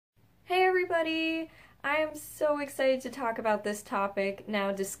everybody! I am so excited to talk about this topic.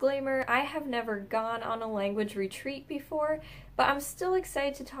 Now, disclaimer, I have never gone on a language retreat before, but I'm still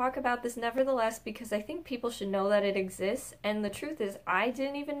excited to talk about this nevertheless because I think people should know that it exists, and the truth is I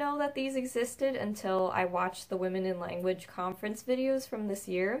didn't even know that these existed until I watched the Women in Language conference videos from this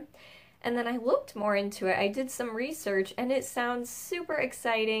year. And then I looked more into it. I did some research and it sounds super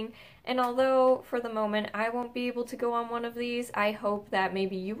exciting. And although for the moment I won't be able to go on one of these, I hope that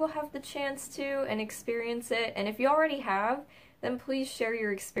maybe you will have the chance to and experience it. And if you already have, then please share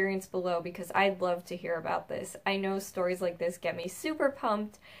your experience below because I'd love to hear about this. I know stories like this get me super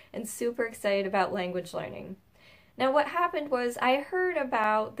pumped and super excited about language learning. Now what happened was I heard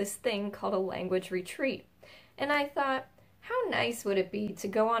about this thing called a language retreat. And I thought, how nice would it be to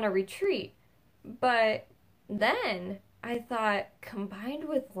go on a retreat? But then I thought, combined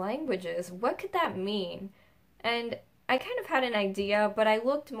with languages, what could that mean? And I kind of had an idea, but I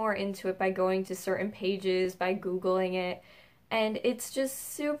looked more into it by going to certain pages, by Googling it, and it's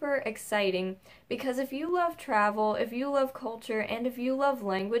just super exciting because if you love travel, if you love culture, and if you love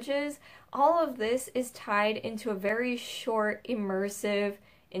languages, all of this is tied into a very short, immersive,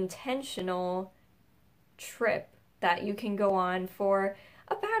 intentional trip that you can go on for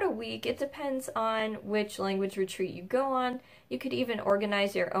about a week. It depends on which language retreat you go on. You could even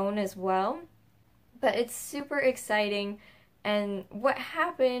organize your own as well. But it's super exciting. And what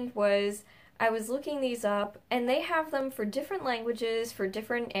happened was I was looking these up and they have them for different languages, for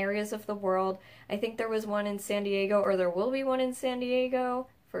different areas of the world. I think there was one in San Diego, or there will be one in San Diego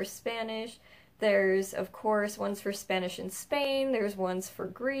for Spanish. There's, of course, ones for Spanish in Spain, there's ones for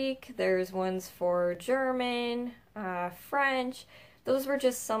Greek, there's ones for German, French. Those were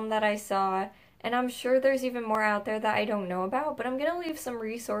just some that I saw, and I'm sure there's even more out there that I don't know about, but I'm going to leave some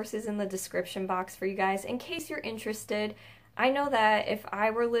resources in the description box for you guys in case you're interested. I know that if I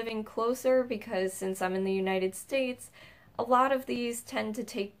were living closer, because since I'm in the United States, a lot of these tend to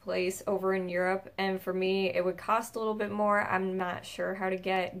take place over in Europe, and for me it would cost a little bit more. I'm not sure how to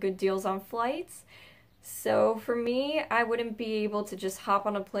get good deals on flights. So for me, I wouldn't be able to just hop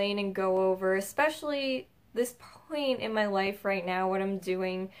on a plane and go over, especially this point in my life right now, what I'm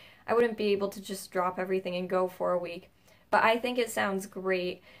doing. I wouldn't be able to just drop everything and go for a week. But I think it sounds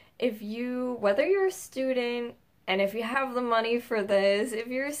great. If you, whether you're a student, and if you have the money for this, if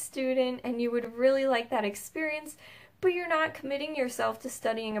you're a student and you would really like that experience, but you're not committing yourself to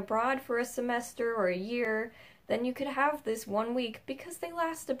studying abroad for a semester or a year, then you could have this 1 week because they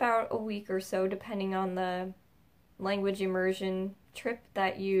last about a week or so depending on the language immersion trip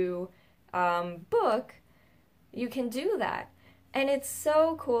that you book. You can do that. And it's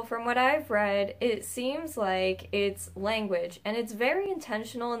so cool. From what I've read, it seems like it's language, and it's very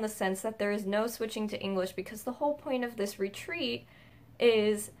intentional in the sense that there is no switching to English because the whole point of this retreat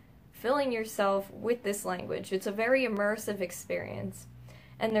is filling yourself with this language. It's a very immersive experience.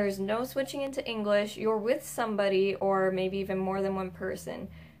 And there's no switching into English. You're with somebody, or maybe even more than one person,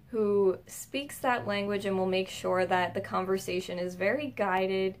 who speaks that language and will make sure that the conversation is very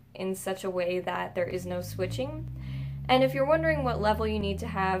guided in such a way that there is no switching. And if you're wondering what level you need to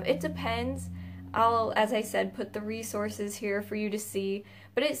have, it depends. I'll, as I said, put the resources here for you to see.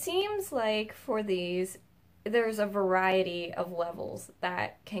 But it seems like for these, there's a variety of levels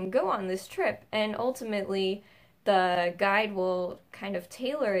that can go on this trip, and ultimately the guide will kind of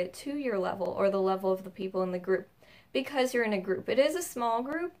tailor it to your level or the level of the people in the group because you're in a group. It is a small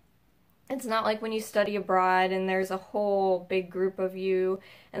group. It's not like when you study abroad and there's a whole big group of you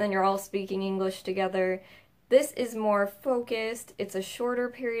and then you're all speaking English together. This is more focused. It's a shorter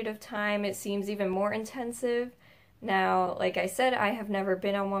period of time. It seems even more intensive. Now, like I said, I have never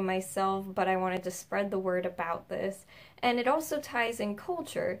been on one myself, but I wanted to spread the word about this. And it also ties in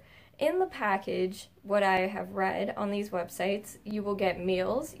culture. In the package, what I have read on these websites, you will get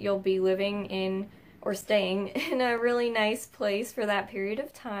meals. You'll be living in or staying in a really nice place for that period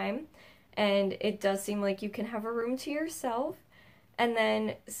of time. And it does seem like you can have a room to yourself. And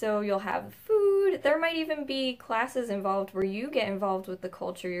then, so you'll have food. There might even be classes involved where you get involved with the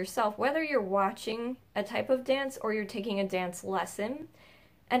culture yourself, whether you're watching a type of dance or you're taking a dance lesson.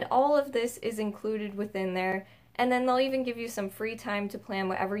 And all of this is included within there. And then they'll even give you some free time to plan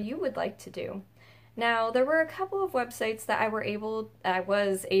whatever you would like to do. Now, there were a couple of websites that I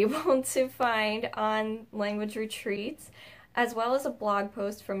was able to find on language retreats, as well as a blog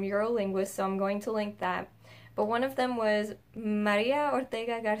post from Eurolinguist, so I'm going to link that. But one of them was Maria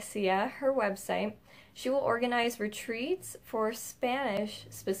Ortega Garcia, her website. She will organize retreats for Spanish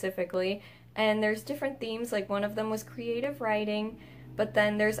specifically, and there's different themes, like one of them was creative writing, but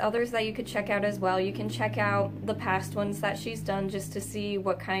then there's others that you could check out as well. You can check out the past ones that she's done just to see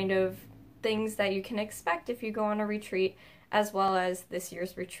what kind of things that you can expect if you go on a retreat, as well as this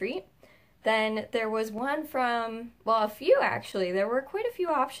year's retreat. Then there was one from, well, a few actually. There were quite a few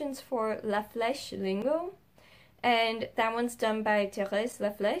options for La Flèche Lingo, and that one's done by Thérèse La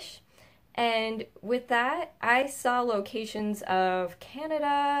Flèche. And with that, I saw locations of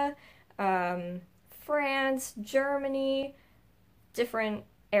Canada, France, Germany, different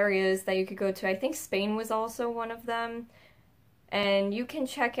areas that you could go to. I think Spain was also one of them. And you can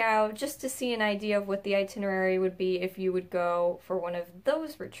check out just to see an idea of what the itinerary would be if you would go for one of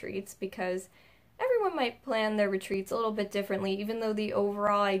those retreats, because everyone might plan their retreats a little bit differently, even though the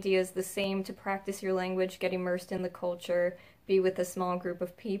overall idea is the same: to practice your language, get immersed in the culture, be with a small group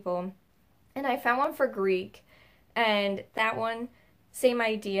of people. And I found one for Greek, and that one, same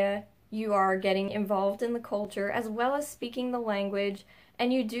idea. You are getting involved in the culture as well as speaking the language,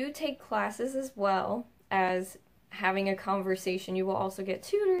 and you do take classes as well as having a conversation. You will also get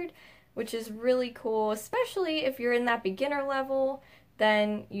tutored, which is really cool, especially if you're in that beginner level.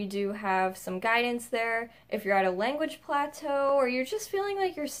 Then you do have some guidance there. If you're at a language plateau, or you're just feeling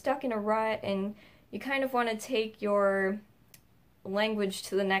like you're stuck in a rut and you kind of want to take your language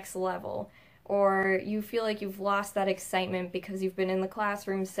to the next level, or you feel like you've lost that excitement because you've been in the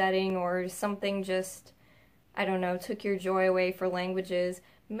classroom setting, or something just, I don't know, took your joy away for languages,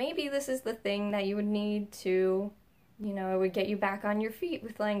 maybe this is the thing that you would need to, you know, it would get you back on your feet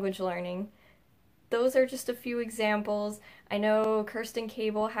with language learning. Those are just a few examples. I know Kirsten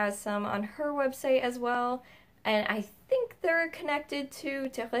Cable has some on her website as well, and I think they're connected to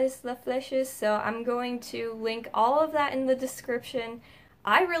Thérèse La Flèche, so I'm going to link all of that in the description.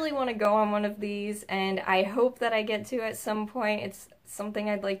 I really want to go on one of these, and I hope that I get to at some point. It's something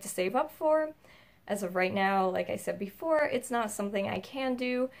I'd like to save up for. As of right now, like I said before, it's not something I can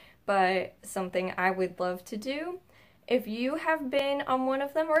do, but something I would love to do. If you have been on one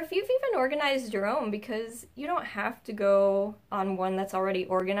of them, or if you've even organized your own, because you don't have to go on one that's already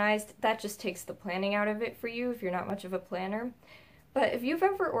organized, that just takes the planning out of it for you if you're not much of a planner. But if you've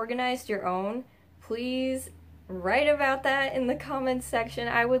ever organized your own, please write about that in the comments section.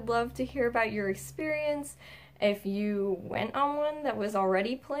 I would love to hear about your experience. If you went on one that was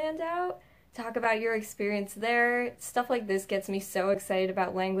already planned out, talk about your experience there. Stuff like this gets me so excited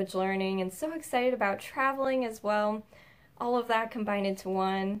about language learning and so excited about traveling as well. All of that combined into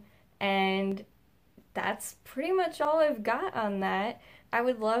one, and that's pretty much all I've got on that. I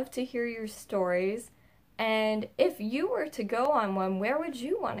would love to hear your stories, and if you were to go on one, where would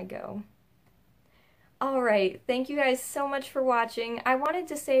you want to go? Alright, thank you guys so much for watching. I wanted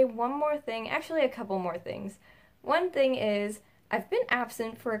to say one more thing, actually a couple more things. One thing is, I've been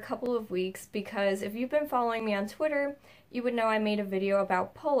absent for a couple of weeks because if you've been following me on Twitter, you would know I made a video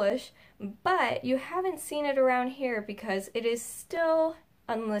about Polish, but you haven't seen it around here because it is still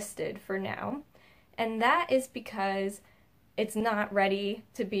unlisted for now. And that is because it's not ready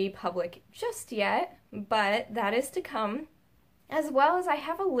to be public just yet, but that is to come. As well as I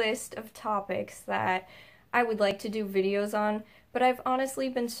have a list of topics that I would like to do videos on, but I've honestly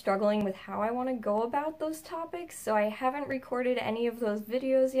been struggling with how I want to go about those topics, so I haven't recorded any of those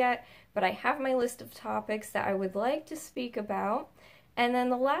videos yet, but I have my list of topics that I would like to speak about. And then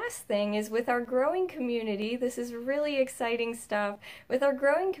the last thing is, with our growing community, this is really exciting stuff. With our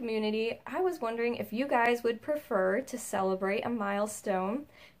growing community, I was wondering if you guys would prefer to celebrate a milestone,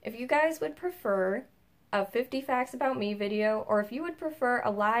 if you guys would prefer a 50 Facts About Me video, or if you would prefer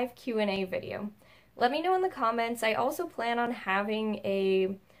a live Q&A video. Let me know in the comments. I also plan on having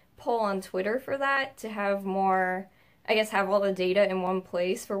a poll on Twitter for that to have more, I guess, have all the data in one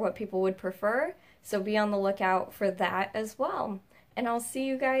place for what people would prefer. So be on the lookout for that as well. And I'll see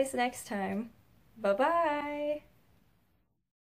you guys next time. Bye-bye!